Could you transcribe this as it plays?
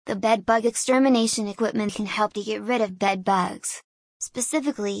The bed bug extermination equipment can help to get rid of bed bugs.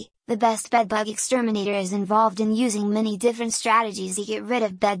 Specifically, the best bed bug exterminator is involved in using many different strategies to get rid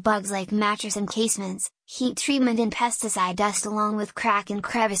of bed bugs like mattress encasements, heat treatment and pesticide dust along with crack and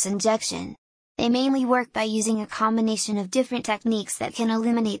crevice injection. They mainly work by using a combination of different techniques that can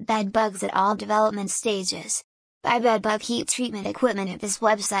eliminate bed bugs at all development stages. Buy bed bug heat treatment equipment at this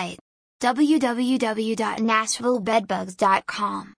website, www.nashvillebedbugs.com.